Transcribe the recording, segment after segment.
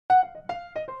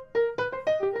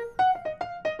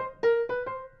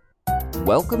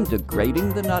Welcome to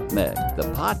Grating the Nutmeg,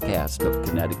 the podcast of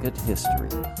Connecticut history.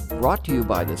 Brought to you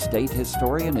by the state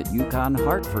historian at UConn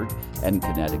Hartford and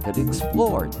Connecticut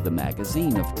Explored, the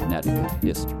magazine of Connecticut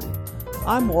history.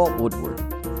 I'm Walt Woodward.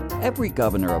 Every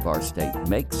governor of our state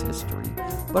makes history,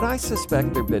 but I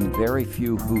suspect there have been very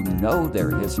few who know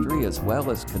their history as well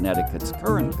as Connecticut's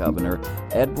current governor,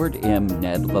 Edward M.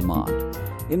 Ned Lamont.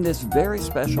 In this very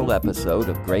special episode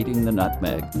of Grating the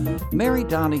Nutmeg, Mary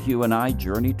Donahue and I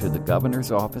journey to the governor's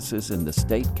offices in the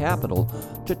state capitol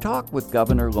to talk with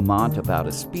Governor Lamont about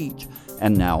a speech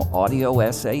and now audio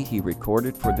essay he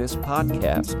recorded for this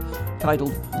podcast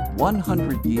titled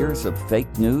 100 Years of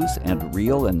Fake News and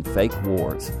Real and Fake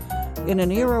Wars. In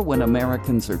an era when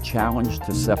Americans are challenged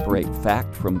to separate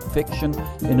fact from fiction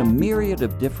in a myriad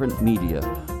of different media,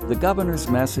 the governor's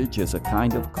message is a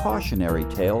kind of cautionary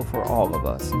tale for all of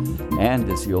us. And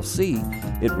as you'll see,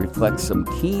 it reflects some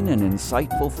keen and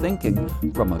insightful thinking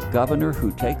from a governor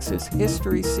who takes his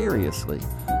history seriously.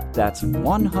 That's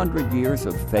 100 Years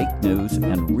of Fake News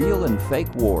and Real and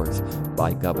Fake Wars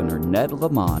by Governor Ned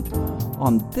Lamont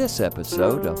on this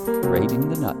episode of Grating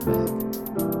the Nutmeg.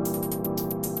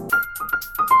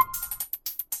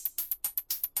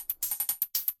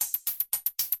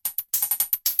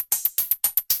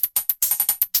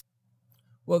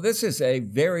 Well, this is a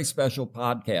very special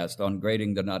podcast on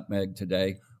Grating the Nutmeg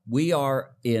today. We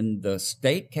are in the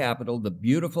state capitol, the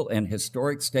beautiful and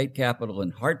historic state capitol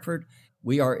in Hartford.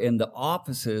 We are in the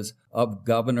offices of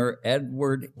Governor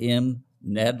Edward M.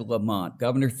 Ned Lamont.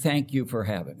 Governor, thank you for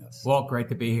having us. Well, great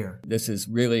to be here. This is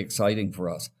really exciting for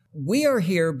us. We are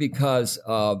here because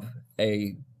of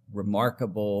a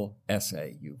remarkable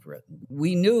essay you've written.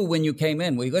 We knew when you came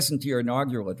in, we listened to your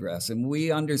inaugural address, and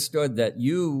we understood that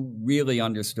you really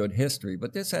understood history,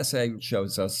 but this essay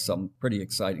shows us some pretty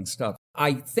exciting stuff.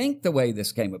 I think the way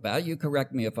this came about, you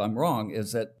correct me if I'm wrong,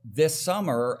 is that this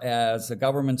summer, as the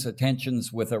government's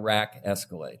tensions with Iraq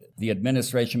escalated, the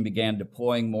administration began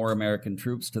deploying more American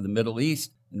troops to the Middle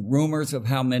East, and rumors of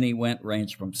how many went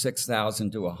ranged from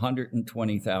 6,000 to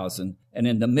 120,000. And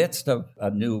in the midst of a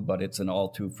new, but it's an all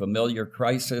too familiar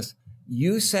crisis,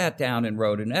 you sat down and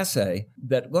wrote an essay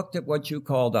that looked at what you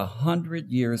called 100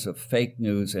 years of fake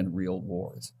news and real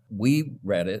wars. We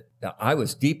read it. I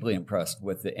was deeply impressed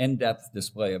with the in-depth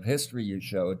display of history you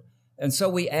showed. And so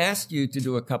we asked you to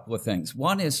do a couple of things.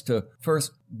 One is to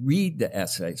first read the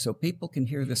essay so people can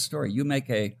hear the story. You make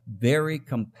a very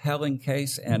compelling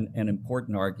case and an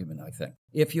important argument, I think.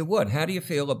 If you would, how do you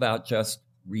feel about just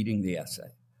reading the essay?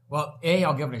 Well, A,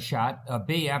 I'll give it a shot.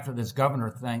 B, after this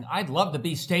governor thing, I'd love to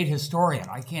be state historian.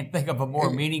 I can't think of a more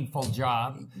meaningful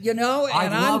job. You know,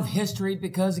 and I love history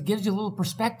because it gives you a little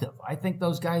perspective. I think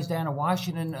those guys down in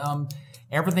Washington,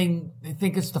 everything, they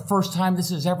think it's the first time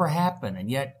this has ever happened. And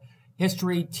yet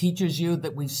history teaches you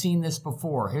that we've seen this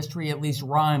before. History at least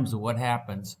rhymes with what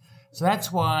happens. So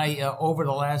that's why over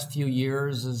the last few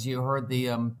years, as you heard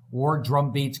the war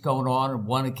drumbeats going on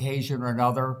one occasion or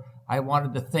another, I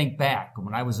wanted to think back.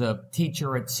 When I was a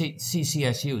teacher at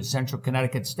CCSU, Central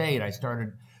Connecticut State, I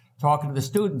started talking to the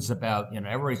students about,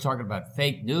 everybody's talking about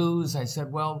fake news. I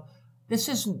said, well, this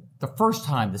isn't the first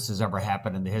time this has ever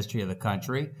happened in the history of the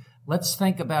country. Let's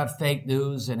think about fake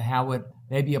news and how it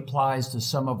maybe applies to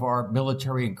some of our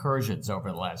military incursions over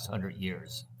the last 100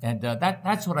 years. And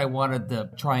that's what I wanted to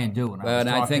try and do. And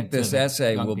I think this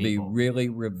essay will be really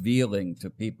revealing to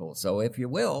people. So if you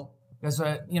will. As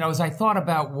I thought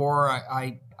about war,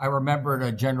 I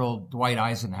remembered General Dwight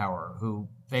Eisenhower, who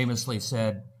famously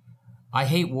said, "I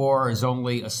hate war as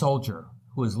only a soldier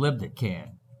who has lived it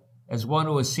can, as one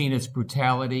who has seen its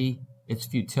brutality, its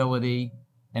futility,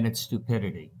 and its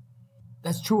stupidity."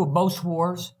 That's true of most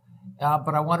wars,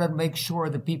 but I wanted to make sure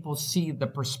that people see the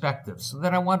perspective. So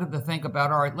then I wanted to think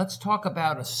about, all right, let's talk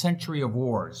about a century of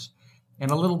wars and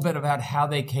a little bit about how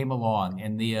they came along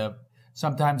and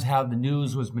sometimes how the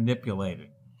news was manipulated.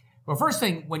 Well, first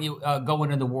thing, when you go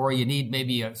into the war, you need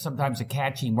maybe sometimes a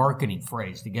catchy marketing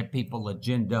phrase to get people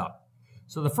ginned up.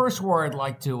 So the first war I'd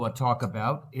like to talk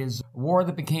about is a war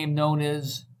that became known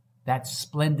as that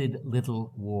splendid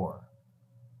little war.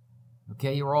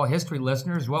 Okay, you're all history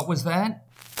listeners. What was that?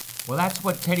 Well, that's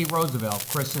what Teddy Roosevelt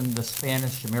christened the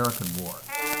Spanish-American War.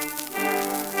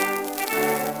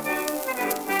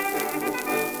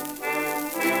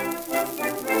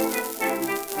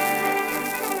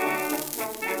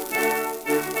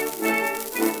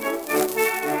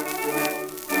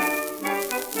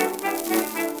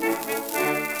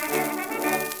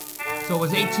 So it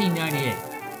was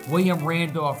 1898. William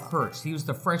Randolph Hearst, he was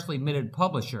the freshly minted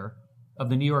publisher of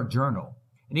the New York Journal.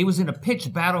 And he was in a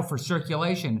pitched battle for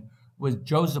circulation with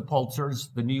Joseph Pulitzer's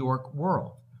The New York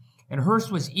World. And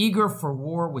Hearst was eager for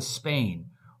war with Spain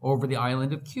over the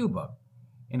island of Cuba.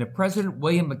 And if President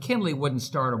William McKinley wouldn't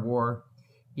start a war,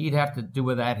 he'd have to do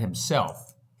with that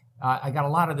himself. I got a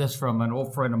lot of this from an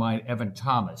old friend of mine, Evan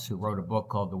Thomas, who wrote a book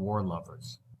called The War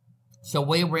Lovers. So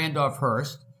William Randolph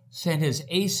Hearst sent his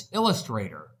ace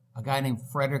illustrator, a guy named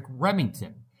Frederick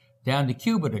Remington, down to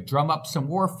Cuba to drum up some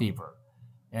war fever.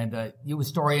 And you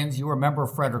historians, you remember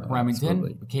Frederick Remington,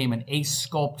 absolutely. Became an ace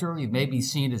sculptor. You've maybe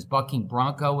seen his bucking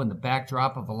bronco in the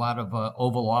backdrop of a lot of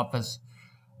Oval Office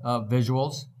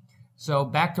visuals. So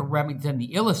back to Remington,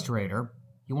 the illustrator,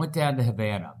 he went down to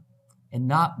Havana, and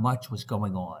not much was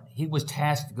going on. He was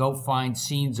tasked to go find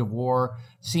scenes of war,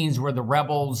 scenes where the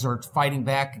rebels are fighting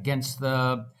back against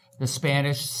the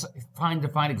Spanish,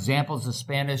 find examples of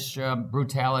Spanish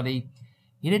brutality.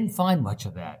 He didn't find much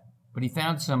of that, but he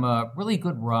found some really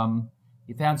good rum.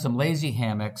 He found some lazy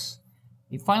hammocks.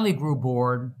 He finally grew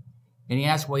bored, and he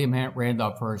asked William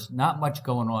Randolph Hearst, "Not much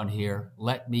going on here.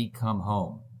 Let me come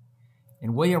home."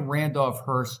 And William Randolph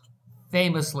Hearst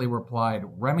famously replied,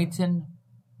 "Remington,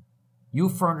 you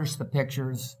furnish the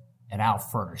pictures, and I'll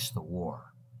furnish the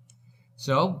war."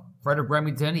 So Frederick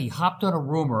Remington, he hopped on a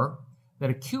rumor that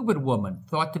a Cuban woman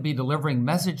thought to be delivering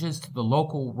messages to the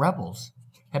local rebels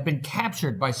had been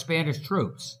captured by Spanish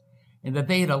troops, and that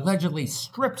they had allegedly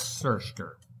strip-searched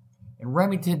her. And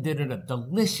Remington did a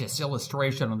delicious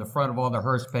illustration on the front of all the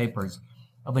Hearst papers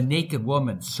of a naked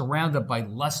woman surrounded by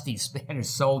lusty Spanish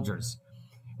soldiers.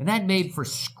 And that made for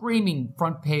screaming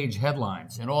front-page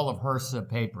headlines in all of Hearst's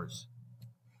papers.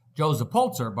 Joseph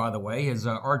Pulitzer, by the way, his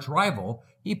arch-rival,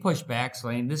 he pushed back,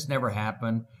 saying this never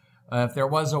happened. If there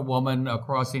was a woman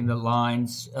crossing the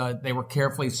lines, they were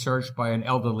carefully searched by an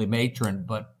elderly matron,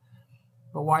 but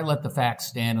why let the facts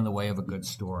stand in the way of a good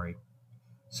story?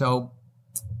 So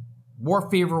war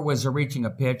fever was reaching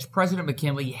a pitch. President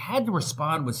McKinley had to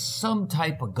respond with some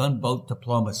type of gunboat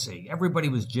diplomacy. Everybody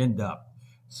was ginned up.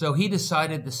 So he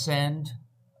decided to send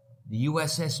the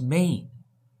USS Maine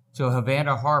to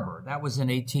Havana Harbor. That was in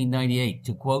 1898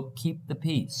 to, quote, keep the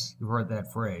peace. You've heard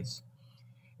that phrase.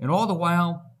 And all the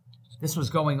while this was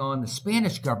going on, the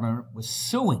Spanish government was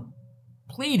suing,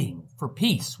 pleading for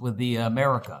peace with the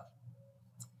America.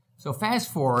 So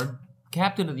fast forward,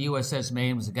 captain of the USS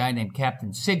Maine was a guy named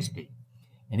Captain Sigsbee.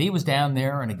 And he was down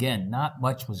there, and again, not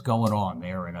much was going on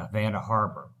there in Havana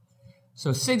Harbor.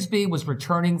 So Sigsbee was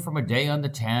returning from a day on the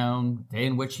town, a day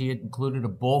in which he had included a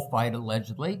bullfight,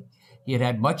 allegedly. He had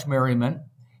had much merriment,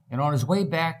 and on his way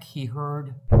back, he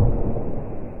heard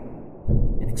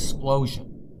an explosion.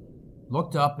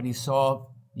 Looked up, and he saw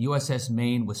the USS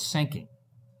Maine was sinking.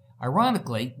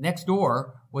 Ironically, next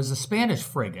door was the Spanish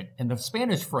frigate, and the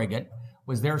Spanish frigate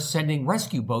was there sending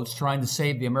rescue boats trying to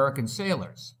save the American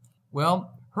sailors.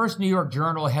 Well, Hearst New York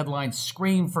Journal headline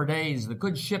screamed for days, "The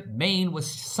good ship Maine was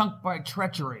sunk by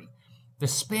treachery. The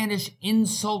Spanish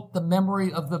insult the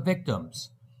memory of the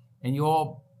victims." And you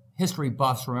all history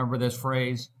buffs remember this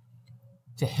phrase,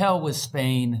 "To hell with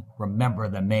Spain, remember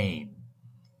the Maine."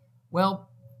 Well,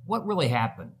 what really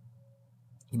happened?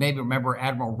 You maybe remember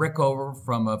Admiral Rickover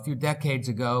from a few decades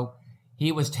ago.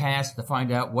 He was tasked to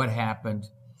find out what happened,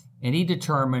 and he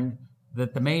determined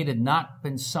that the Maine had not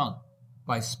been sunk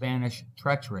by Spanish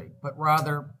treachery, but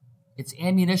rather its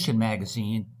ammunition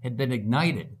magazine had been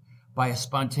ignited by a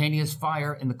spontaneous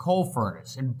fire in the coal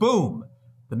furnace. And boom,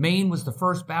 the Maine was the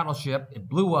first battleship. It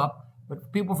blew up,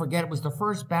 but people forget it was the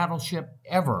first battleship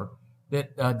ever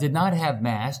that did not have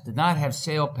mast, did not have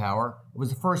sail power. It was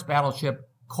the first battleship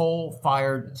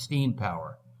coal-fired steam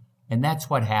power. And that's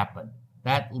what happened.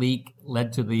 That leak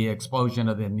led to the explosion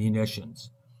of the munitions.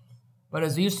 But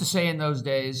as they used to say in those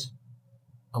days,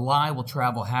 a lie will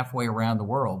travel halfway around the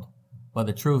world, but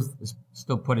the truth is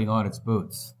still putting on its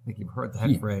boots. I think you've heard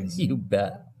that phrase. You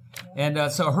bet. And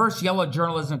so Hearst's yellow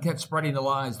journalism kept spreading the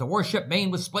lies. The warship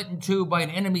Maine was split in two by an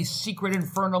enemy's secret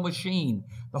infernal machine.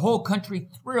 The whole country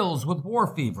thrills with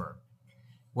war fever.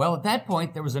 Well, at that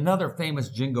point, there was another famous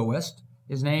jingoist.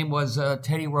 His name was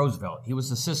Teddy Roosevelt. He was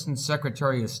Assistant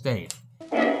Secretary of State.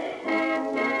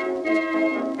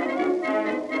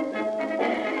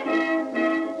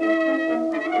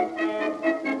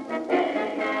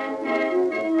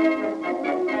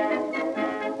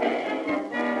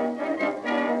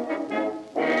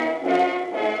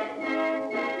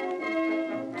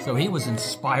 So he was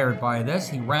inspired by this.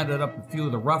 He rounded up a few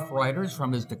of the Rough Riders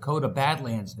from his Dakota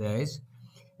Badlands days.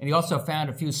 And he also found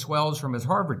a few swells from his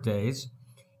Harvard days.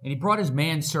 And he brought his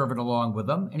manservant along with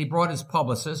him. And he brought his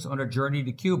publicist on a journey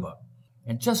to Cuba.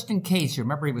 And just in case, you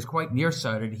remember he was quite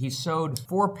nearsighted, he sewed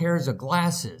 4 pairs of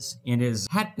glasses in his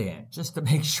hat band just to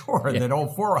make sure that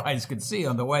old Four Eyes could see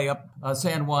on the way up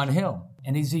San Juan Hill.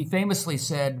 And as he famously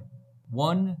said,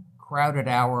 one crowded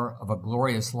hour of a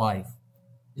glorious life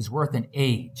is worth an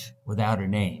age without a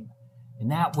name. And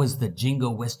that was the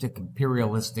jingoistic,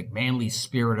 imperialistic, manly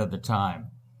spirit of the time.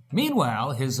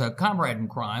 Meanwhile, his comrade in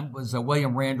crime was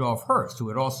William Randolph Hearst, who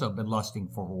had also been lusting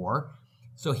for war.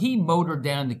 So he motored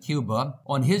down to Cuba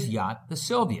on his yacht, the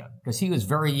Sylvia, because he was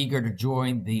very eager to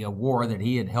join the war that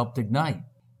he had helped ignite.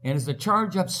 And as the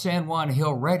charge up San Juan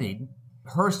Hill readied,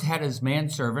 Hearst had his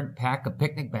manservant pack a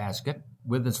picnic basket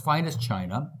with his finest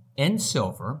china and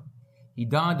silver. He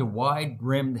donned a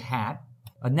wide-brimmed hat,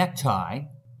 a necktie.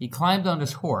 He climbed on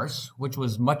his horse, which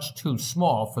was much too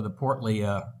small for the portly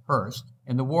Hearst,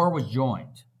 and the war was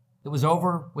joined. It was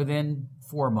over within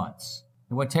 4 months.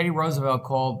 And what Teddy Roosevelt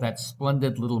called that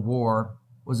splendid little war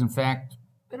was, in fact,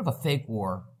 a bit of a fake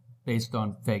war based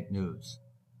on fake news.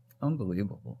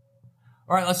 Unbelievable.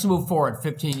 All right, let's move forward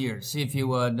 15 years, see if you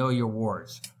know your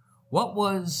wars. What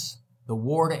was the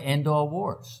war to end all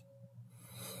wars?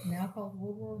 Now called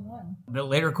World War One.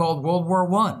 Later called World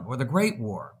War I, or the Great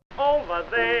War. Over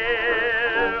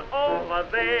there,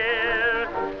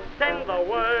 send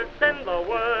the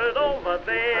word over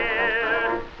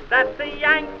there, that the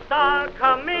Yanks are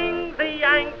coming,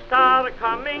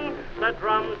 the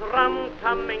drums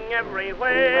rum-tumming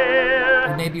everywhere.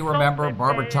 You maybe remember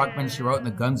Barbara Tuchman, she wrote in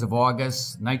The Guns of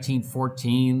August,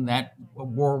 1914, that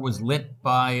war was lit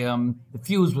by, the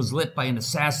fuse was lit by an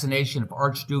assassination of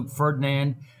Archduke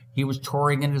Ferdinand. He was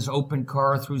touring in his open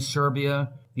car through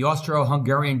Serbia. The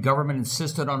Austro-Hungarian government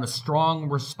insisted on a strong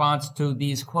response to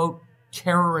these, quote,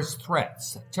 terrorist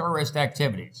threats, terrorist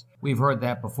activities. We've heard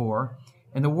that before.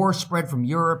 And the war spread from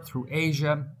Europe through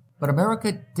Asia, but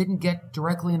America didn't get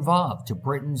directly involved, to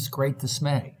Britain's great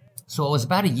dismay. So it was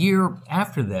about a year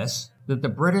after this that the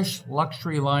British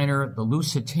luxury liner, the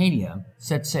Lusitania,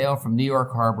 set sail from New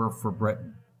York Harbor for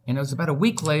Britain. And it was about a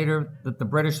week later that the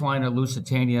British liner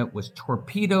Lusitania was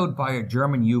torpedoed by a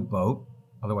German U-boat,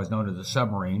 otherwise known as a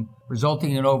submarine,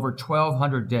 resulting in over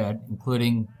 1,200 dead,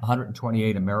 including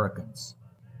 128 Americans.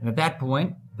 And at that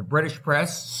point, the British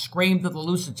press screamed that the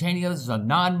Lusitania was a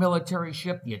non-military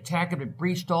ship, the attack had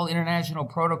breached all international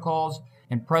protocols,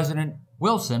 and President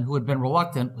Wilson, who had been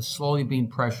reluctant, was slowly being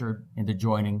pressured into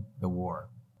joining the war.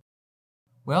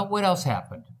 Well, what else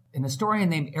happened? An historian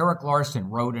named Eric Larson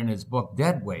wrote in his book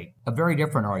Deadweight a very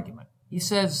different argument. He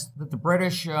says that the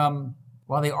British,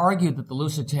 while they argued that the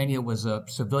Lusitania was a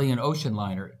civilian ocean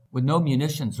liner with no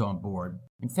munitions on board,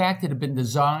 in fact, it had been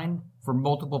designed for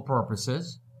multiple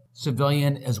purposes,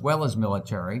 civilian as well as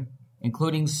military,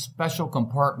 including special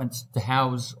compartments to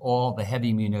house all the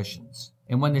heavy munitions.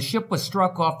 And when the ship was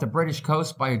struck off the British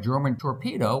coast by a German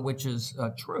torpedo, which is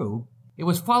true, it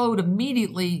was followed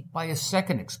immediately by a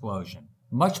second explosion,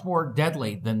 much more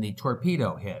deadly than the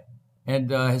torpedo hit.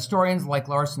 And historians like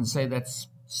Larson say that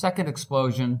second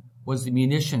explosion was the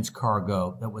munitions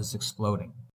cargo that was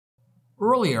exploding.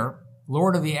 Earlier,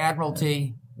 Lord of the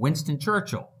Admiralty Winston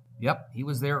Churchill, yep, he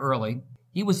was there early.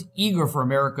 He was eager for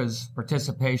America's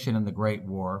participation in the Great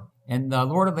War, and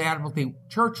Lord of the Admiralty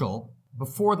Churchill,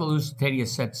 before the Lusitania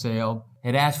set sail,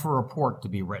 had asked for a report to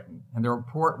be written, and the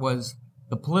report was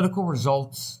the political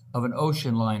results of an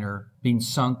ocean liner being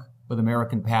sunk with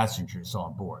American passengers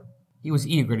on board. He was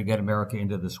eager to get America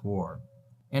into this war.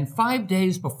 And 5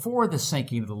 days before the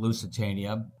sinking of the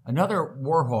Lusitania, another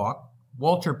war hawk,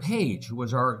 Walter Page, who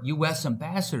was our U.S.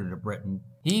 ambassador to Britain,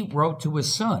 he wrote to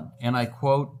his son, and I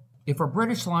quote, "If a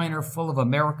British liner full of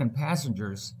American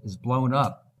passengers is blown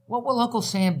up, what will Uncle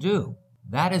Sam do?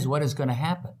 That is what is going to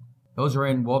happen." Those are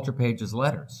in Walter Page's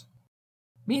letters.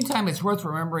 Meantime, it's worth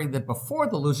remembering that before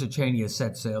the Lusitania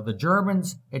set sail, the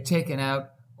Germans had taken out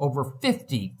over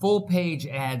 50 full-page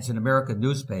ads in American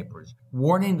newspapers,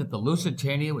 warning that the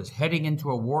Lusitania was heading into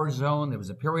a war zone. There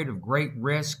was a period of great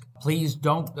risk. Please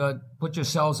don't put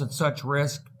yourselves at such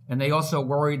risk. And they also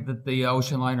worried that the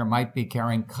ocean liner might be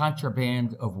carrying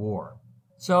contraband of war.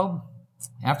 So,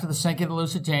 after the sinking of the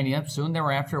Lusitania, soon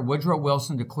thereafter, Woodrow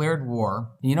Wilson declared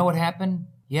war. And you know what happened?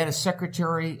 He had a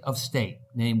Secretary of State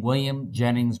named William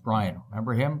Jennings Bryan.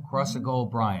 Remember him? Cross the goal,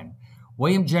 Bryan.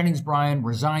 William Jennings Bryan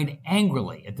resigned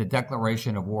angrily at the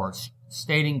declaration of war,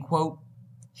 stating, quote,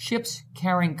 "Ships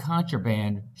carrying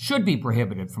contraband should be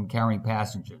prohibited from carrying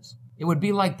passengers. It would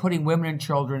be like putting women and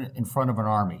children in front of an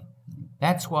army."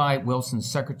 That's why Wilson's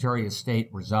Secretary of State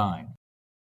resigned.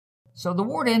 So the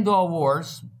war to end all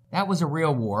wars, that was a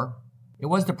real war. It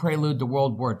was the prelude to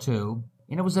World War II,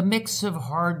 and it was a mix of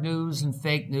hard news and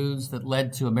fake news that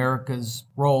led to America's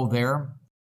role there.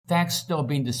 Facts still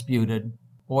being disputed.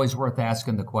 Always worth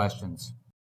asking the questions.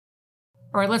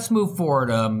 All right, let's move forward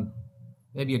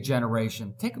maybe a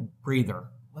generation. Take a breather.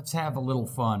 Let's have a little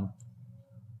fun.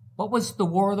 What was the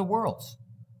War of the Worlds?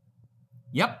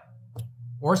 Yep,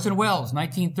 Orson Welles'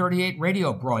 1938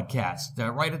 radio broadcast,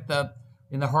 right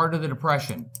in the heart of the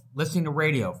Depression. Listening to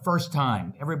radio, first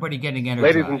time, everybody getting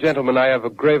energized. Ladies and gentlemen, I have a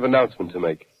grave announcement to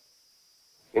make.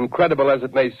 Incredible as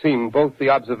it may seem, both the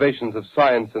observations of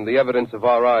science and the evidence of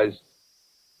our eyes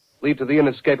lead to the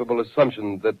inescapable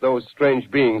assumption that those strange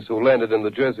beings who landed in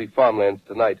the Jersey farmlands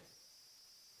tonight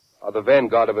are the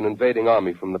vanguard of an invading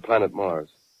army from the planet Mars.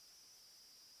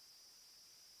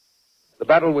 The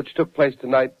battle which took place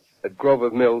tonight at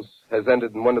Grover Mills has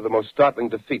ended in one of the most startling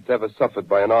defeats ever suffered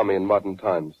by an army in modern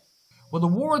times. Well, the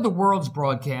War of the Worlds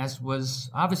broadcast was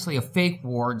obviously a fake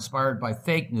war inspired by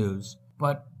fake news,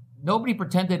 but nobody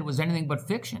pretended it was anything but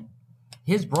fiction.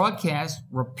 His broadcast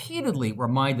repeatedly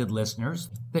reminded listeners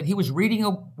that he was reading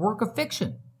a work of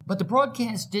fiction. But the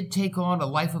broadcast did take on a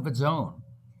life of its own.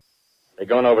 They're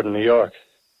going over to New York.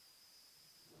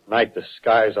 Night, the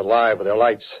sky's alive with their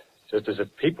lights, just as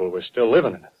if people were still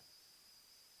living in it.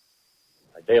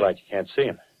 By daylight, you can't see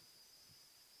them.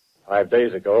 5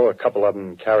 days ago, a couple of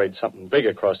them carried something big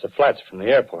across the flats from the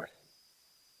airport.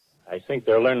 I think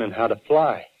they're learning how to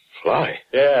fly. Fly?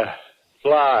 Yeah,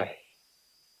 fly.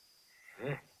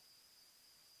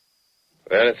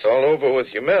 Well, it's all over with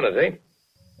humanity.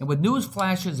 And with news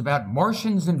flashes about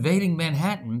Martians invading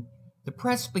Manhattan, the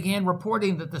press began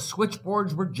reporting that the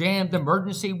switchboards were jammed,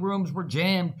 emergency rooms were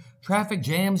jammed, traffic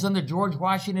jams on the George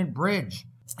Washington Bridge.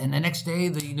 And the next day,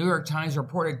 the New York Times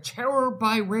reported terror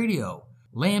by radio,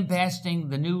 lambasting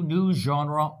the new news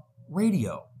genre,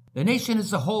 radio. The nation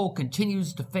as a whole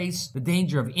continues to face the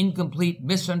danger of incomplete,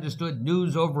 misunderstood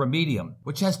news over a medium,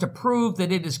 which has to prove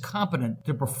that it is competent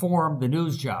to perform the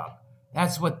news job.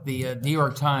 That's what the New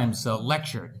York Times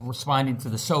lectured, responding to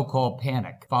the so-called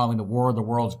panic following the War of the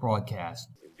Worlds broadcast.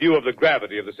 In view of the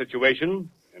gravity of the situation,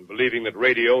 and believing that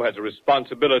radio has a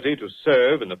responsibility to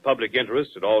serve in the public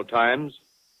interest at all times,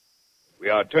 we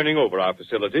are turning over our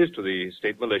facilities to the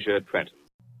state militia at Trenton.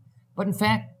 But in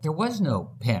fact, there was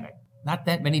no panic. Not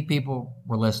that many people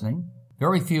were listening.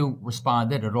 Very few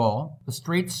responded at all. The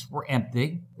streets were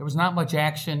empty. There was not much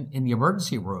action in the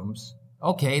emergency rooms.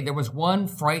 Okay, there was one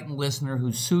frightened listener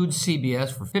who sued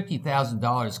CBS for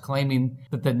 $50,000 claiming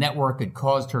that the network had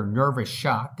caused her nervous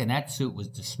shock, and that suit was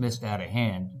dismissed out of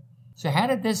hand. So how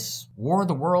did this War of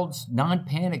the Worlds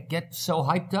non-panic get so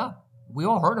hyped up? We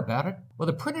all heard about it. Well,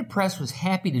 the printed press was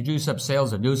happy to juice up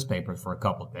sales of newspapers for a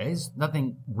couple of days.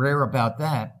 Nothing rare about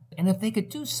that. And if they could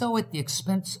do so at the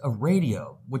expense of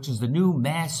radio, which is the new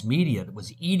mass media that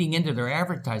was eating into their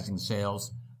advertising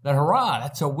sales, then hurrah,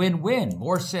 that's a win-win.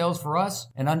 More sales for us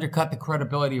and undercut the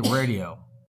credibility of radio.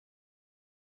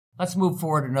 Let's move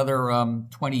forward another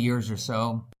 20 years or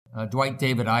so. Dwight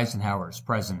David Eisenhower's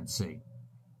presidency.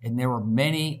 And there were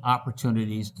many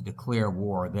opportunities to declare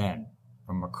war then.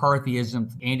 From McCarthyism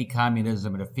to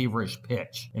anti-communism at a feverish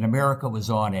pitch. And America was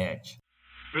on edge.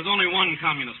 There's only one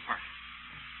Communist Party.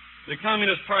 The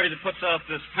Communist Party that puts out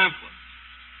this pamphlet,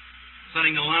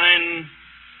 setting a line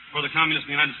for the Communists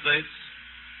in the United States,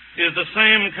 is the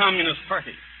same Communist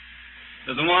Party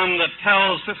as the one that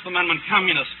tells Fifth Amendment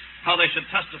communists how they should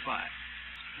testify.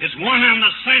 It's one and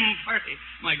the same party,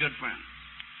 my good friends.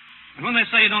 And when they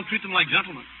say you don't treat them like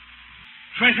gentlemen,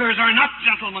 traitors are not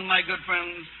gentlemen, my good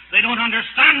friends. They don't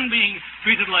understand being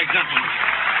treated like gentlemen.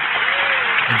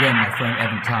 Again, my friend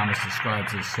Evan Thomas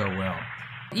describes this so well.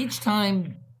 Each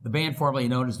time the band formerly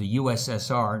known as the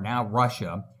USSR, now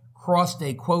Russia, crossed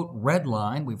a, quote, red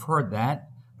line, we've heard that.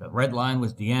 The red line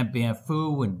was Dien Bien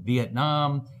Phu in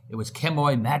Vietnam. It was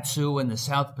Quemoy Matsu in the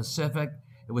South Pacific.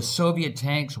 It was Soviet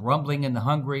tanks rumbling in the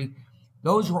Hungary.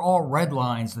 Those were all red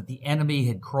lines that the enemy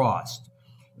had crossed.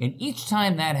 And each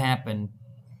time that happened,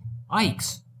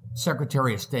 Ike's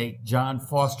Secretary of State, John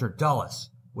Foster Dulles,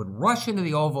 would rush into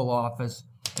the Oval Office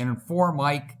and inform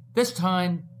Ike, this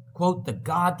time, quote, the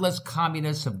godless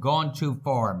communists have gone too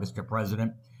far, Mr.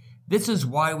 President. This is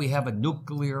why we have a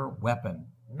nuclear weapon.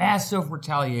 Massive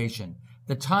retaliation.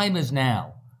 The time is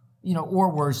now.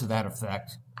 Or words to that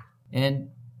effect. And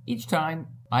each time,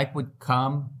 Ike would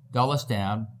calm Dulles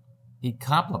down. He'd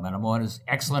compliment him on his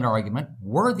excellent argument,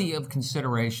 worthy of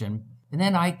consideration. And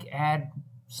then Ike add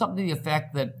something to the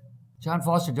effect that, John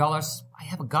Foster Dulles, I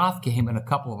have a golf game in a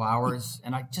couple of hours,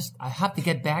 and I have to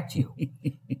get back to you.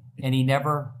 And he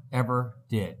never, ever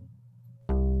did.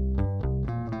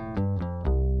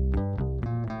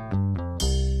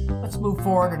 Let's move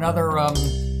forward another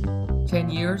 10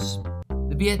 years.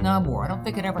 The Vietnam War. I don't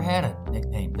think it ever had a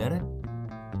nickname, did it?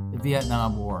 The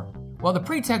Vietnam War. Well, the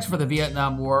pretext for the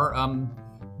Vietnam War,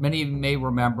 many of you may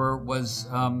remember, was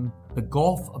the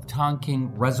Gulf of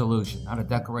Tonkin Resolution. Not a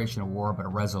declaration of war, but a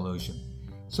resolution.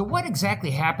 So what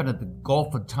exactly happened at the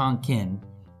Gulf of Tonkin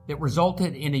that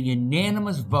resulted in a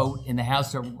unanimous vote in the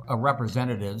House of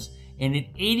Representatives and an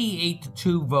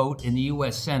 88-2 vote in the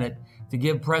U.S. Senate to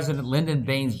give President Lyndon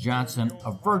Baines Johnson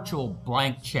a virtual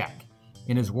blank check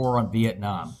in his war on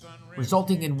Vietnam,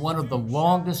 resulting in one of the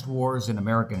longest wars in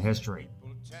American history?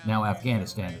 Now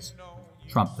Afghanistan has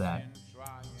trumped that.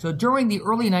 So during the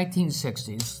early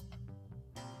 1960s,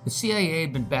 the CIA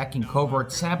had been backing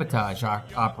covert sabotage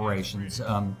operations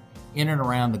in and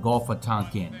around the Gulf of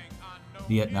Tonkin,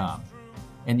 Vietnam.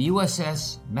 And the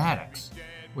USS Maddox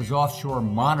was offshore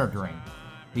monitoring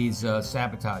these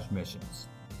sabotage missions.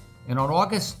 And on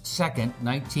August 2nd,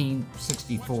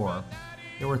 1964,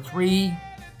 there were 3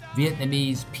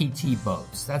 Vietnamese PT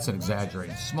boats. That's an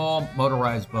exaggeration. Small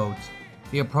motorized boats.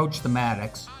 They approached the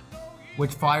Maddox,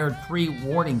 which fired 3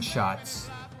 warning shots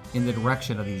in the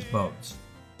direction of these boats.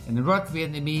 And the North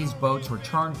Vietnamese boats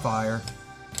returned fire,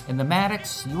 and the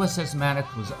Maddox, USS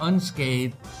Maddox, was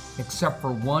unscathed except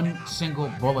for one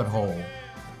single bullet hole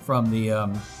from the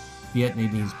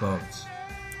Vietnamese boats.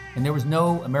 And there was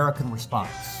no American response.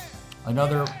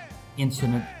 Another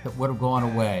incident that would have gone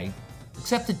away,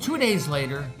 except that 2 days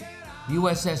later, the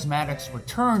USS Maddox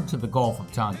returned to the Gulf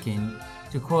of Tonkin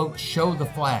to, quote, show the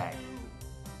flag.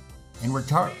 And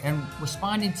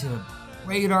responding to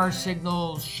radar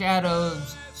signals,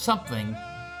 shadows, something,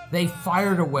 they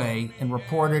fired away and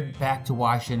reported back to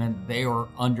Washington they were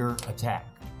under attack.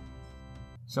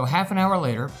 So half an hour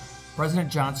later,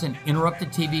 President Johnson interrupted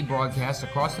TV broadcasts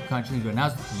across the country to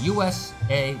announce that the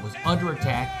USA was under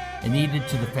attack and needed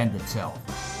to defend itself.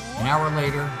 An hour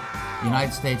later, the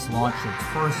United States launched its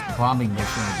first bombing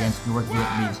mission against North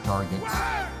Vietnamese targets,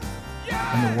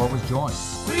 and the war was joined.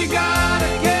 We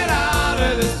gotta get out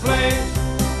of this place.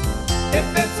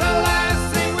 If it's the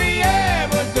last thing we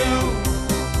ever do,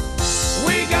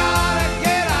 we gotta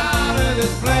get out of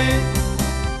this place.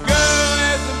 Girl,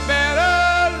 there's a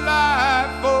better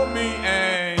life for me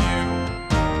and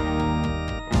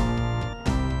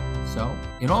you. So,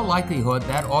 in all likelihood,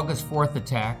 that August 4th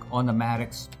attack on the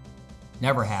Maddox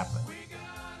never happened.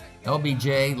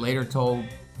 LBJ later told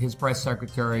his press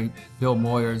secretary, Bill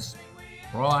Moyers,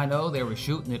 for all I know, they were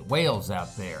shooting at whales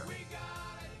out there.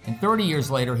 And 30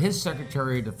 years later, his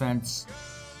Secretary of Defense,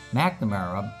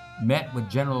 McNamara, met with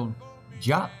General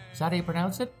Giap, is that how you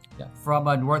pronounce it? Yeah. From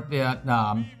North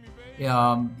Vietnam,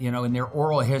 in their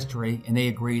oral history, and they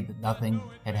agreed that nothing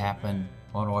had happened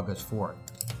on August 4th.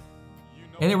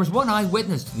 And there was one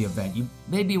eyewitness to the event. You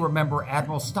maybe remember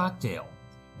Admiral Stockdale.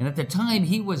 And at the time,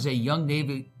 he was a young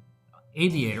Navy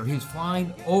aviator. He was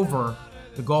flying over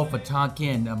the Gulf of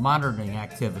Tonkin, a monitoring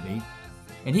activity.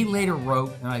 And he later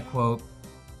wrote, and I quote,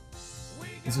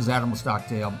 this is Admiral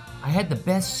Stockdale, I had the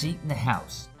best seat in the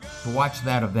house to watch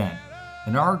that event,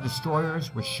 and our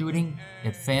destroyers were shooting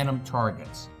at phantom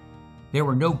targets. There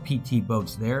were no PT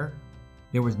boats there.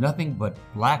 There was nothing but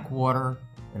black water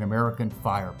and American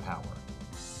firepower.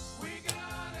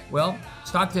 Well,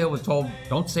 Stockdale was told,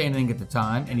 don't say anything at the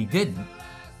time, and he didn't.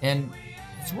 And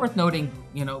it's worth noting,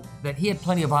 that he had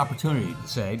plenty of opportunity to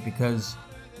say, because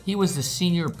he was the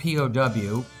senior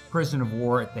POW, prisoner of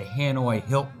war at the Hanoi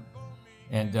Hilton,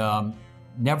 and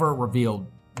never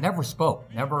spoke,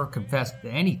 never confessed to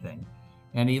anything.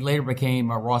 And he later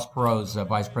became Ross Perot's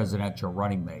vice presidential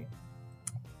running mate.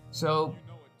 So,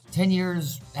 10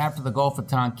 years after the Gulf of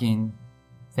Tonkin,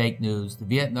 fake news, the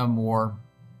Vietnam War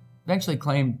eventually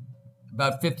claimed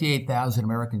about 58,000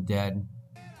 American dead,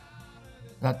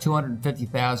 about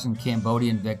 250,000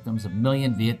 Cambodian victims, 1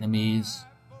 million Vietnamese.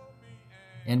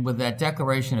 And with that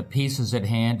declaration of peace as at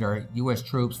hand, our U.S.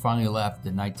 troops finally left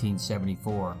in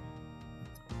 1974.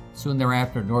 Soon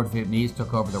thereafter, North Vietnamese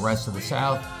took over the rest of the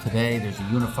South. Today, there's a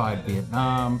unified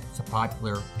Vietnam. It's a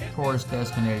popular tourist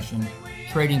destination,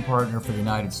 trading partner for the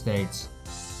United States.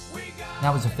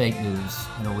 That was a fake news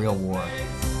in a real war. Girl,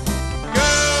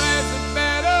 it's a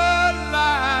better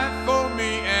life for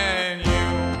me and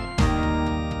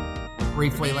you.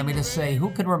 Briefly, let me just say, who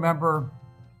can remember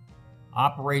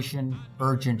Operation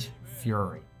Urgent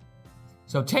Fury?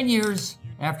 So 10 years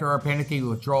after our panicky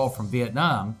withdrawal from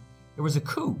Vietnam, there was a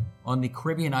coup on the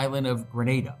Caribbean island of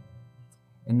Grenada.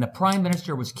 And the prime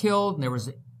minister was killed, and there was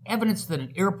evidence that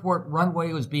an airport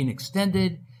runway was being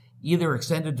extended, either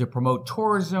extended to promote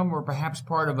tourism or perhaps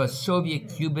part of a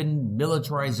Soviet-Cuban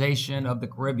militarization of the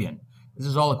Caribbean. This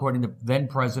is all according to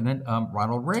then-President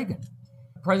Ronald Reagan.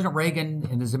 President Reagan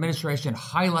and his administration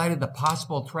highlighted the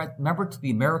possible threat, remember, to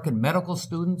the American medical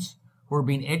students who were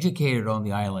being educated on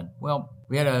the island. Well,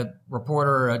 we had a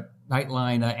reporter, a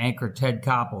Nightline anchor, Ted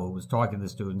Koppel, who was talking to the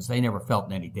students. They never felt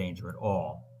in any danger at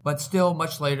all. But still,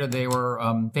 much later, they were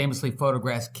famously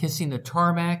photographed kissing the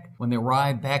tarmac when they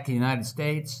arrived back in the United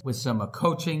States with some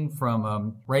coaching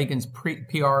from Reagan's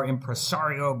PR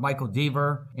impresario, Michael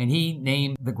Deaver, and he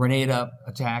named the Grenada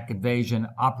attack invasion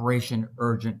Operation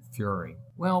Urgent Fury.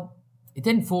 Well, it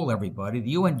didn't fool everybody. The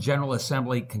UN General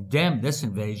Assembly condemned this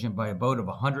invasion by a vote of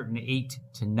 108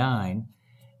 to 9.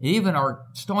 Even our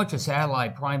staunchest ally,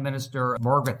 Prime Minister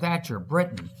Margaret Thatcher,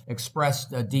 Britain,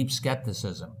 expressed deep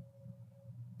skepticism.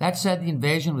 That said, the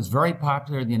invasion was very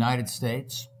popular in the United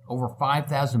States. Over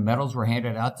 5,000 medals were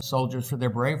handed out to soldiers for their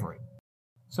bravery.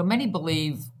 So many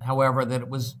believe, however, that it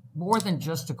was more than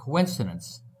just a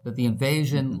coincidence that the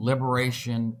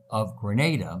liberation of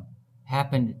Grenada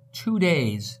happened 2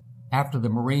 days after the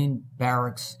Marine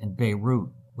barracks in Beirut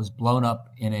was blown up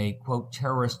in a, quote,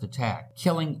 terrorist attack,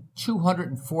 killing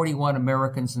 241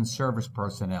 Americans and service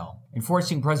personnel, and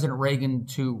forcing President Reagan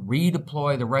to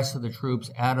redeploy the rest of the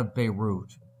troops out of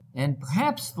Beirut. And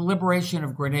perhaps the liberation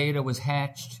of Grenada was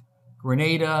hatched.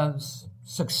 Grenada's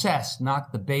success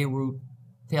knocked the Beirut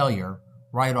failure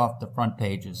right off the front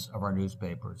pages of our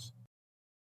newspapers.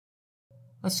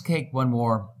 Let's take one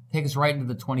more. Take us right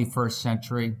into the 21st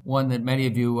century, one that many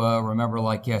of you remember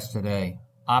like yesterday,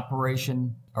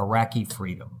 Operation Iraqi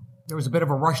Freedom. There was a bit of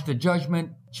a rush to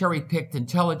judgment, cherry-picked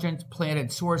intelligence,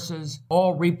 planted sources,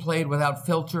 all replayed without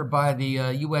filter by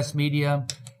the U.S. media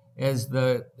as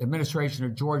the administration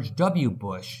of George W.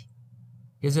 Bush.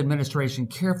 His administration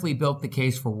carefully built the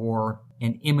case for war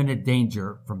and imminent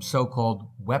danger from so-called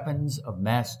weapons of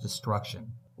mass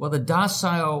destruction. Well, the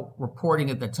docile reporting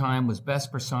at the time was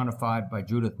best personified by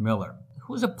Judith Miller,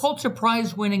 who was a Pulitzer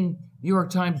Prize-winning New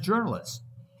York Times journalist.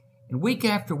 And week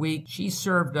after week, she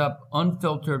served up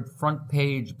unfiltered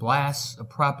front-page blasts of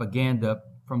propaganda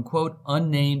from, quote,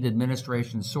 unnamed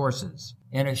administration sources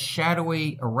and a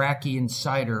shadowy Iraqi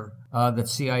insider that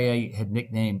CIA had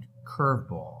nicknamed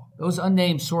Curveball. Those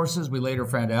unnamed sources, we later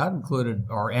found out, included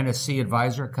our NSC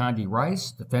advisor, Condi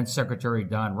Rice, Defense Secretary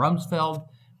Don Rumsfeld,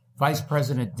 Vice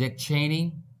President Dick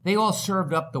Cheney. They all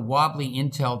served up the wobbly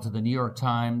intel to the New York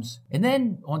Times. And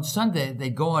then on Sunday,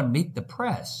 they'd go on Meet the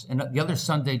Press and the other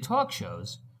Sunday talk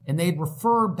shows, and they'd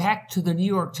refer back to the New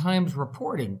York Times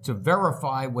reporting to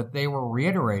verify what they were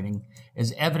reiterating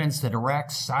as evidence that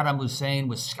Iraq's Saddam Hussein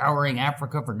was scouring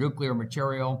Africa for nuclear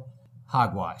material.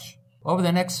 Hogwash. Over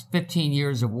the next 15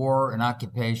 years of war and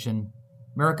occupation,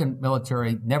 American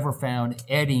military never found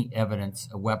any evidence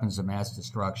of weapons of mass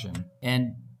destruction.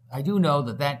 And I do know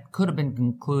that that could have been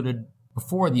concluded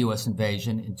before the U.S.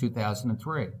 invasion in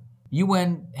 2003.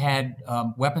 UN had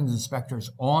weapons inspectors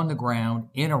on the ground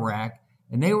in Iraq,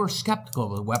 and they were skeptical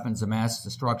of the weapons of mass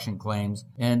destruction claims.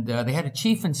 And they had a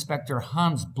chief inspector,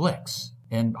 Hans Blix.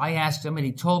 And I asked him, and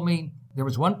he told me there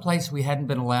was one place we hadn't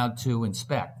been allowed to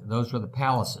inspect. Those were the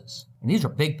palaces. And these are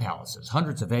big palaces,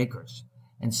 hundreds of acres.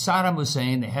 And Saddam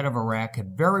Hussein, the head of Iraq,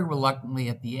 had very reluctantly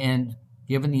at the end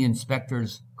given the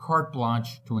inspectors carte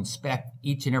blanche to inspect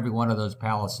each and every one of those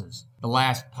palaces, the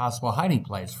last possible hiding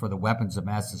place for the weapons of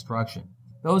mass destruction.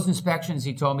 Those inspections,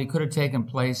 he told me, could have taken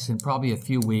place in probably a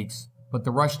few weeks, but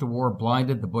the rush to war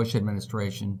blinded the Bush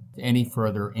administration to any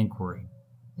further inquiry.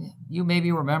 You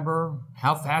maybe remember,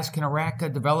 how fast can Iraq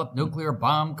develop nuclear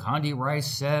bomb? Condi Rice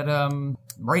said,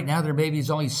 right now there maybe is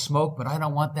only smoke, but I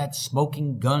don't want that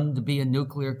smoking gun to be a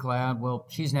nuclear cloud. Well,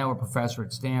 she's now a professor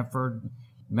at Stanford.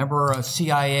 Remember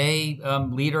CIA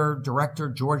leader, director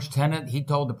George Tenet? He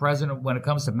told the president when it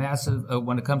comes to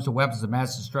weapons of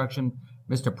mass destruction,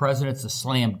 Mr. President, it's a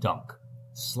slam dunk.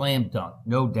 Slam dunk.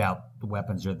 No doubt the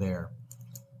weapons are there.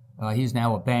 He's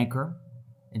now a banker.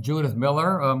 And Judith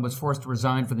Miller was forced to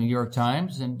resign from the New York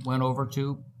Times and went over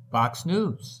to Fox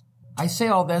News. I say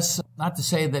all this not to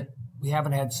say that we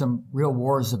haven't had some real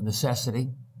wars of necessity.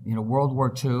 World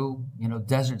War II,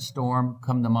 Desert Storm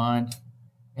come to mind.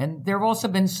 And there have also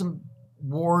been some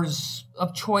wars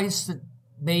of choice that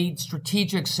made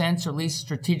strategic sense, or at least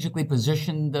strategically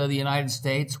positioned the United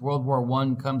States. World War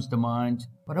I comes to mind.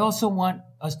 But I also want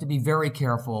us to be very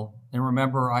careful and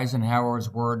remember Eisenhower's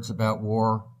words about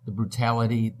war, the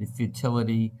brutality, the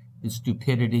futility, the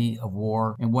stupidity of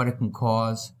war, and what it can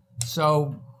cause.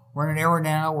 So we're in an era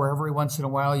now where every once in a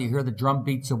while you hear the drum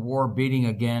beats of war beating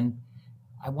again.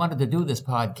 I wanted to do this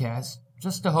podcast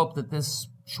just to hope that this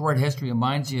short history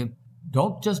reminds you,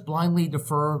 don't just blindly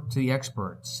defer to the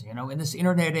experts. In this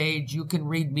internet age, you can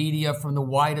read media from the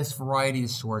widest variety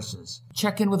of sources.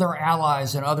 Check in with our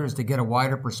allies and others to get a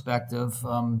wider perspective.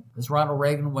 As Ronald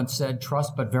Reagan once said,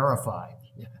 trust but verify.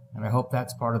 And I hope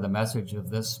that's part of the message of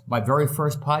this, my very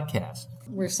first podcast.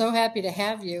 We're so happy to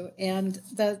have you. And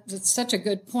that's such a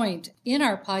good point. In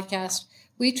our podcast,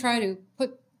 we try to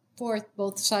put forth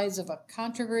both sides of a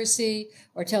controversy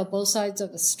or tell both sides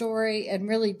of a story and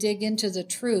really dig into the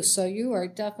truth. So you are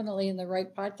definitely in the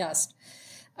right podcast.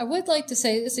 I would like to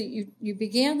say this, you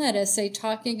began that essay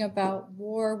talking about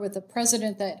war with a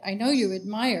president that I know you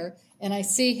admire, and I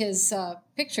see his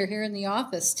picture here in the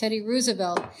office, Teddy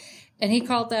Roosevelt, and he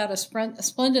called that a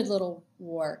splendid little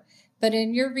war. But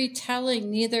in your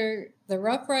retelling, neither the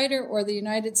Rough Rider or the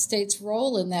United States'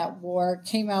 role in that war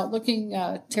came out looking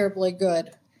terribly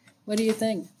good. What do you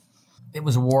think? It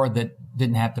was a war that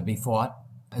didn't have to be fought.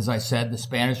 As I said, the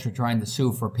Spanish were trying to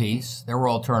sue for peace. There were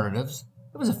alternatives.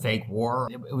 It was a fake war.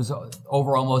 It was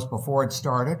over almost before it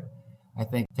started. I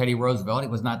think Teddy Roosevelt, he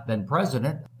was not then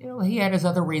president, he had his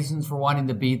other reasons for wanting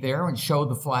to be there and show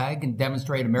the flag and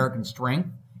demonstrate American strength.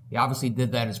 He obviously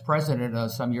did that as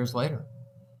president some years later.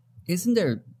 Isn't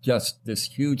there just this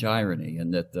huge irony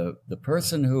in that the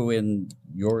person who in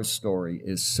your story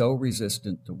is so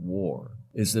resistant to war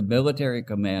is the military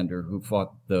commander who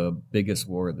fought the biggest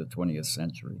war of the 20th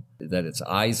century? That it's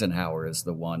Eisenhower is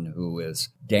the one who is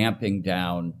damping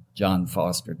down John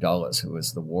Foster Dulles, who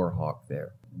is the war hawk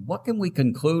there. What can we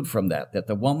conclude from that? That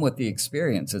the one with the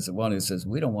experience is the one who says,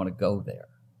 we don't want to go there.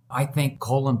 I think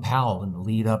Colin Powell in the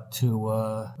lead up to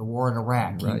the war in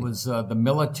Iraq, right. It was the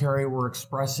military were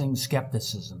expressing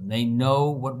skepticism. They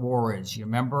know what war is. You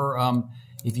remember,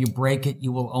 if you break it,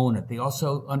 you will own it. They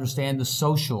also understand the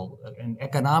social and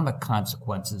economic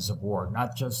consequences of war,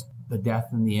 not just the death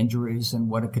and the injuries and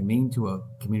what it could mean to a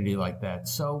community like that.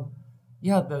 So,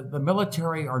 yeah, the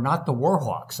military are not the war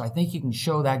hawks. I think you can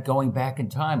show that going back in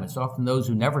time. It's often those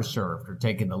who never served are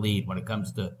taking the lead when it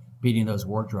comes to beating those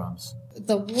war drums.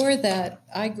 The war that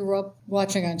I grew up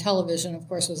watching on television, of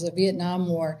course, was the Vietnam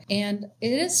War. And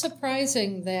it is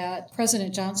surprising that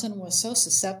President Johnson was so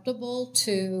susceptible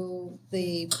to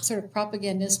the sort of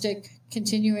propagandistic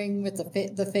continuing with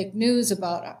the fake news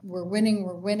about we're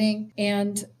winning,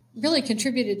 and really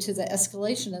contributed to the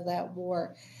escalation of that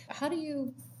war. How do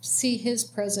you see his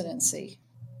presidency?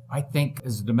 I think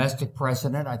as a domestic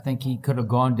president, I think he could have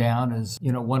gone down as,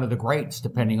 one of the greats,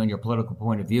 depending on your political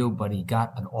point of view, but he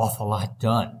got an awful lot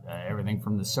done, everything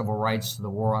from the civil rights to the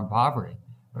war on poverty.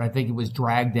 But I think he was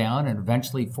dragged down and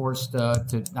eventually forced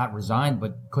to not resign,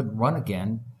 but couldn't run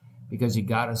again because he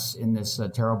got us in this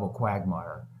terrible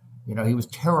quagmire. He was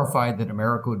terrified that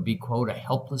America would be, quote, a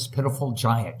helpless, pitiful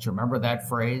giant. Do you remember that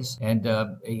phrase? And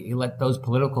he let those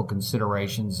political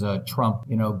considerations trump,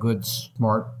 good,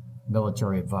 smart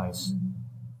military advice.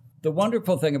 The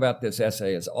wonderful thing about this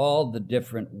essay is all the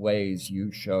different ways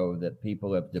you show that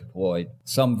people have deployed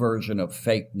some version of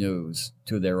fake news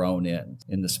to their own end.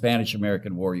 In the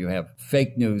Spanish-American War, you have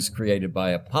fake news created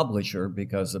by a publisher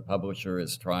because the publisher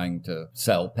is trying to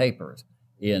sell papers.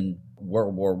 In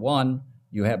World War I,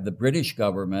 you have the British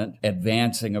government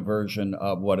advancing a version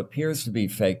of what appears to be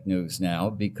fake news now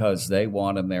because they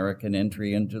want American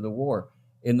entry into the war.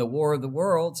 In the War of the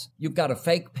Worlds, you've got a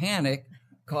fake panic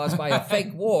caused by a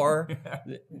fake war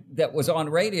that was on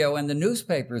radio and the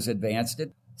newspapers advanced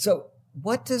it. So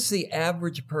what does the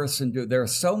average person do? There are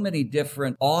so many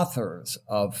different authors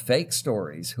of fake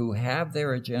stories who have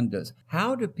their agendas.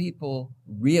 How do people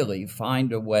really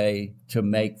find a way to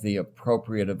make the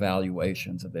appropriate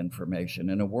evaluations of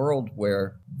information in a world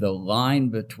where the line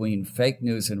between fake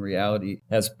news and reality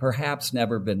has perhaps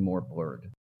never been more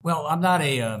blurred? Well, I'm not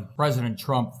a President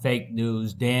Trump fake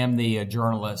news, damn the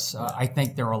journalists. I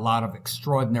think there are a lot of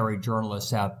extraordinary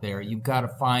journalists out there. You've got to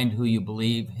find who you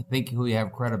believe, think who you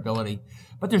have credibility.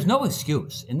 But there's no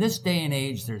excuse. In this day and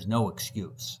age, there's no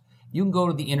excuse. You can go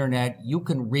to the internet. You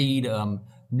can read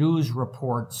news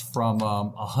reports from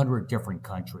 100 different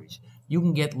countries. You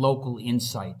can get local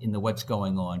insight into what's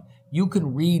going on. You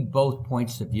can read both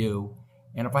points of view.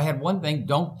 And if I had one thing,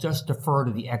 don't just defer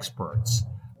to the experts.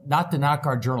 Not to knock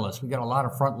our journalists. We got a lot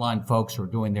of frontline folks who are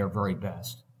doing their very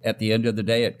best. At the end of the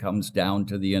day, it comes down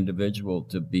to the individual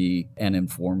to be an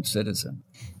informed citizen.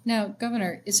 Now,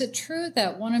 Governor, is it true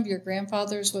that one of your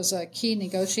grandfathers was a key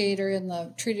negotiator in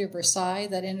the Treaty of Versailles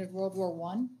that ended World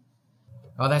War I?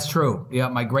 Oh, that's true. Yeah,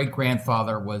 my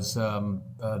great-grandfather was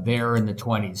there in the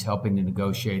 20s helping to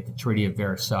negotiate the Treaty of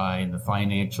Versailles and the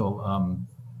financial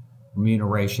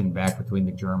remuneration back between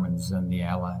the Germans and the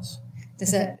Allies.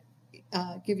 Does that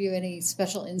give you any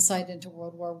special insight into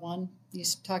World War I? You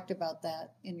talked about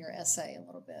that in your essay a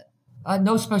little bit.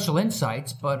 No special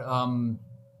insights, but I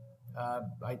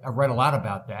read a lot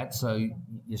about that. So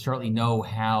you certainly know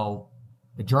how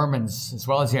the Germans, as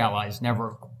well as the Allies,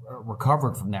 never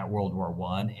recovered from that World War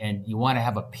I. And you want to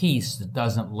have a peace that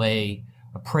doesn't lay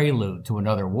a prelude to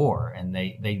another war. And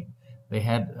they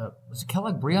had was it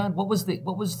Kellogg-Briand? What was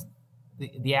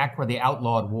the act where they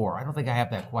outlawed war. I don't think I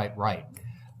have that quite right.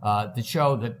 To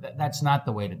show that that's not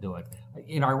the way to do it.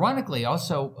 Ironically,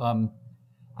 also,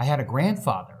 I had a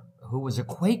grandfather who was a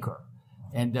Quaker,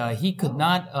 and he could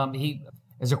not.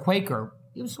 As a Quaker,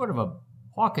 he was sort of a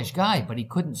hawkish guy, but he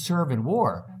couldn't serve in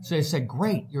war. So they said,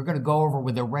 "Great, you're going to go over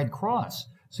with the Red Cross."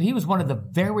 So he was one of the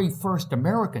very first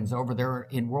Americans over there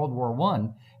in World War I,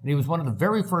 and he was one of the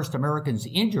very first Americans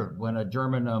injured when a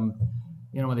German,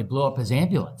 when they blew up his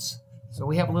ambulance. So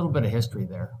we have a little bit of history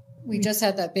there. We just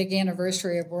had that big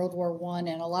anniversary of World War I,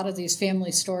 and a lot of these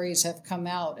family stories have come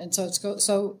out. And so it's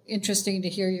so interesting to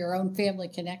hear your own family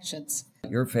connections.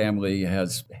 Your family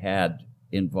has had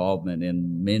involvement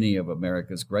in many of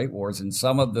America's great wars and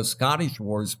some of the Scottish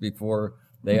wars before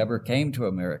they ever came to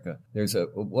America. There's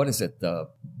the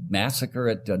massacre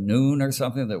at Dunoon or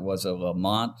something that was a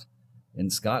Lamont in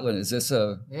Scotland. Is this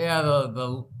a... Yeah,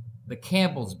 the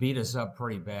Campbells beat us up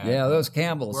pretty bad. Yeah, those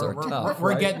Campbells are tough.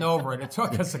 We're getting over it. It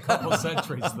took us a couple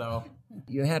centuries, though.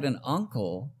 You had an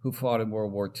uncle who fought in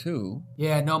World War II.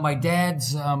 Yeah, no, my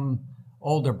dad's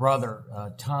older brother,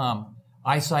 Tom,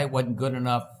 eyesight wasn't good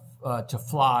enough to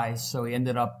fly, so he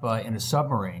ended up in a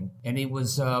submarine. And he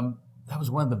was... that was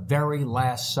one of the very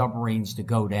last submarines to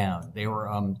go down. They were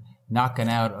knocking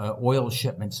out oil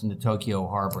shipments in the Tokyo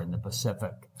harbor in the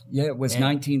Pacific. Yeah, it was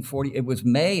 1940. It was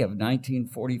May of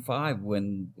 1945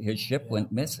 when his ship went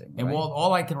missing. And right?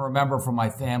 all I can remember from my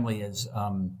family is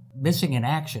missing in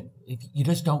action. You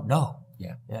just don't know.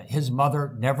 Yeah. His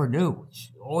mother never knew. She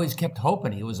always kept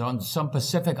hoping he was on some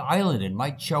Pacific island and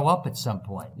might show up at some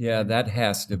point. Yeah, that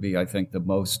has to be, I think, the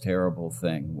most terrible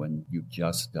thing when you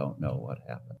just don't know what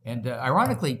happened. And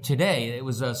ironically, today, it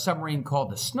was a submarine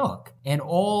called the Snook, and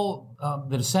all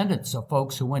the descendants of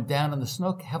folks who went down on the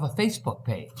Snook have a Facebook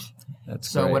page.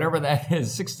 So great. Whatever that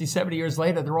is, 60, 70 years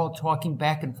later, they're all talking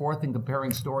back and forth and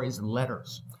comparing stories and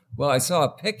letters. Well, I saw a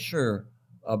picture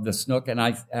of the Snook, and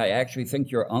I actually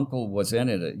think your uncle was in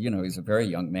it. You know, he's a very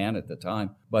young man at the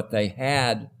time, but they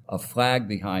had a flag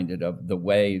behind it of the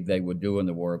way they would do in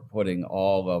the war, putting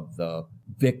all of the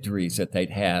victories that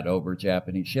they'd had over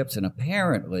Japanese ships, and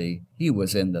apparently he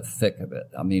was in the thick of it.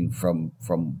 I mean, from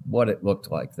what it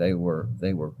looked like, they were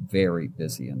very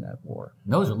busy in that war.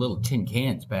 And those are little tin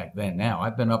cans back then. Now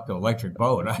I've been up to Electric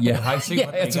Boat. I see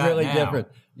what they it's got really now. different.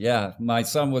 Yeah, my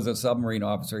son was a submarine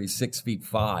officer. He's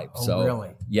 6'5". Oh, so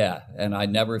really? Yeah, and I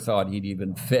never thought he'd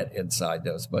even fit inside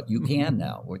those, but you can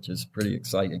now, which is pretty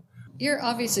exciting. You're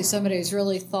obviously somebody who's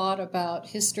really thought about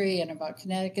history and about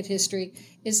Connecticut history.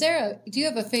 Do you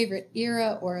have a favorite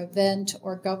era or event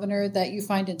or governor that you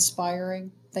find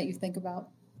inspiring that you think about?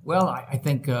 Well, I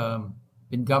think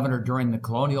been governor during the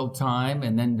colonial time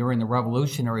and then during the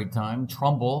revolutionary time,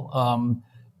 Trumbull.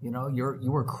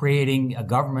 You were creating a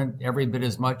government every bit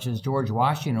as much as George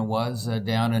Washington was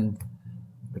down in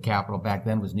the capital back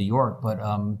then was New York, but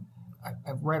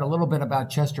I've read a little bit about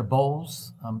Chester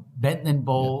Bowles, Benton and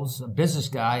Bowles, a business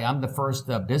guy. I'm the first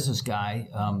business guy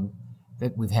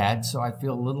that we've had, so I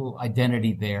feel a little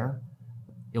identity there.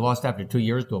 He lost after 2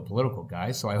 years to a political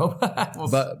guy, so I hope.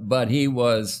 But he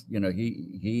was,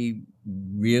 he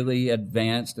really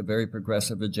advanced a very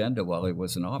progressive agenda while he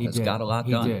was in office. Got a lot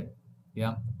done. He did,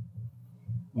 yeah.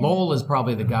 Lowell is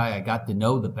probably the guy I got to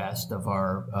know the best of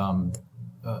our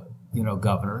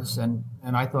governors, and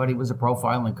I thought he was a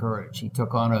profile in courage. He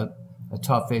took on a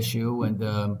tough issue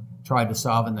and tried to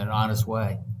solve it in an honest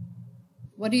way.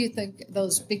 What do you think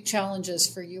those big challenges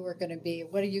for you are going to be?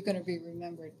 What are you going to be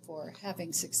remembered for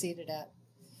having succeeded at?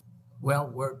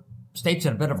 Well, state's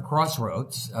at a bit of a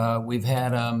crossroads. We've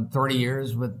had 30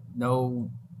 years with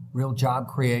no real job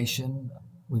creation.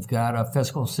 We've got a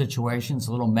fiscal situation that's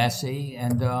a little messy,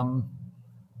 and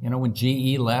when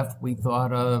GE left, we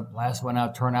thought, last one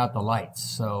out, turn out the lights.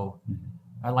 So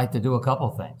I'd like to do a couple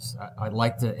things. I'd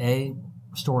like to,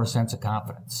 restore a sense of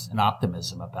confidence and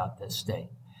optimism about this state.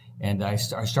 And I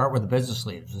start with the business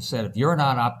leaders. I said, if you're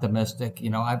not optimistic,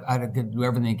 I've got to do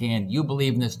everything I can. You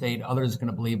believe in this state. Others are going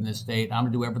to believe in this state. I'm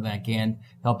going to do everything I can to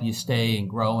help you stay and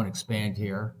grow and expand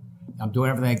here. I'm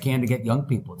doing everything I can to get young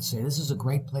people to say, this is a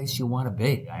great place you want to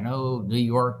be. I know New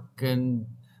York and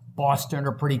Boston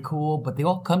are pretty cool, but they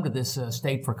all come to this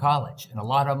state for college, and a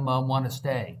lot of them want to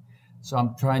stay. So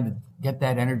I'm trying to get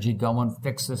that energy going,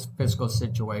 fix this fiscal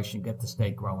situation, get the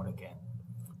state growing again.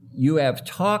 You have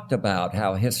talked about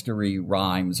how history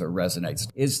rhymes or resonates.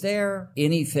 Is there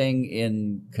anything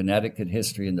in Connecticut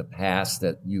history in the past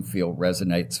that you feel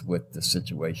resonates with the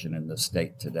situation in the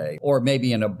state today? Or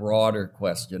maybe in a broader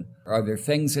question, are there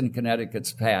things in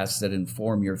Connecticut's past that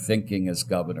inform your thinking as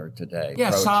governor today? Yeah,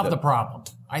 solve the problem.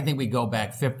 I think we go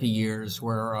back 50 years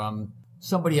where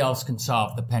somebody else can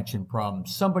solve the pension problem.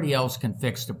 Somebody else can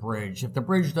fix the bridge. If the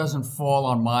bridge doesn't fall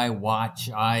on my watch,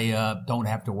 I don't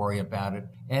have to worry about it.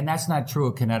 And that's not true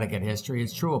of Connecticut history.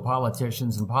 It's true of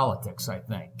politicians and politics, I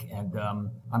think. And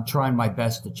I'm trying my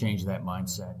best to change that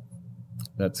mindset.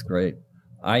 That's great.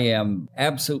 I am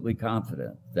absolutely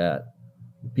confident that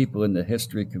the people in the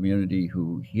history community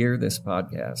who hear this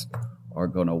podcast are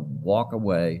going to walk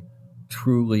away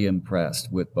truly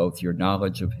impressed with both your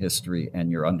knowledge of history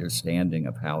and your understanding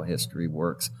of how history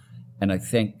works. And I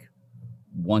think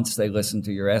once they listen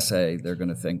to your essay, they're going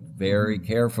to think very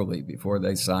carefully before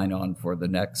they sign on for the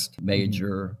next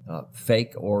major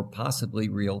fake or possibly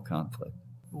real conflict.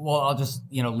 Well, I'll just,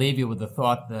 leave you with the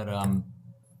thought that, I'm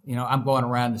going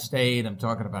around the state. I'm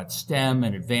talking about STEM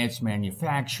and advanced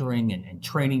manufacturing and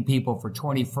training people for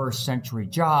 21st century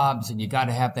jobs. And you got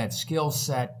to have that skill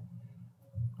set.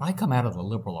 I come out of the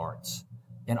liberal arts,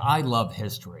 and I love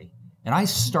history. And I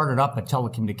started up a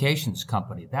telecommunications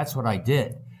company. That's what I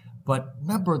did. But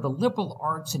remember, the liberal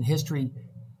arts and history,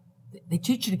 they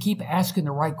teach you to keep asking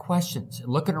the right questions and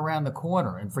looking around the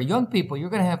corner. And for young people,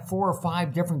 you're going to have 4 or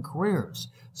 5 different careers.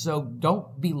 So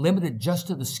don't be limited just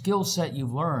to the skill set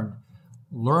you've learned.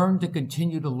 Learn to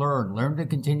continue to learn. Learn to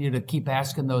continue to keep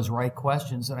asking those right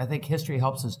questions. And I think history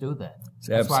helps us do that.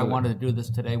 That's why I wanted to do this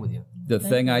today with you. The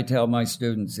thing I tell my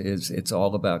students is it's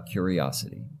all about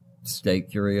curiosity. Stay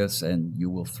curious and you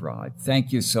will thrive.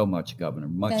 Thank you so much, Governor.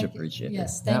 Much appreciated.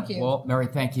 Yes, thank you. Well, Mary,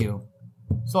 thank you.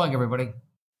 So long, everybody.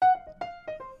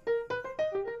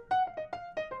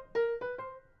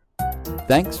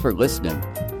 Thanks for listening.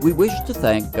 We wish to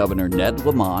thank Governor Ned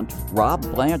Lamont, Rob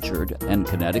Blanchard, and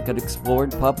Connecticut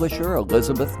Explored publisher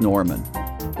Elizabeth Norman.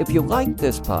 If you like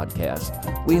this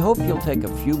podcast, we hope you'll take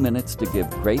a few minutes to give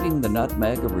Grating the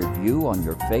Nutmeg a review on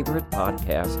your favorite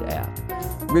podcast app.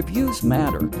 Reviews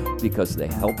matter because they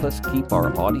help us keep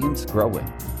our audience growing.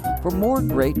 For more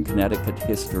great Connecticut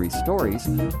history stories,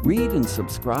 read and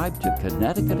subscribe to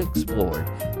Connecticut Explored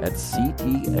at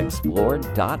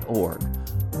ctexplored.org.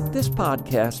 This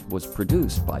podcast was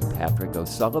produced by Patrick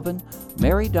O'Sullivan,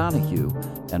 Mary Donahue,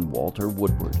 and Walter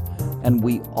Woodward, and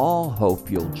we all hope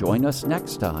you'll join us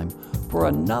next time for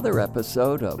another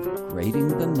episode of Grating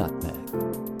the Nutmeg.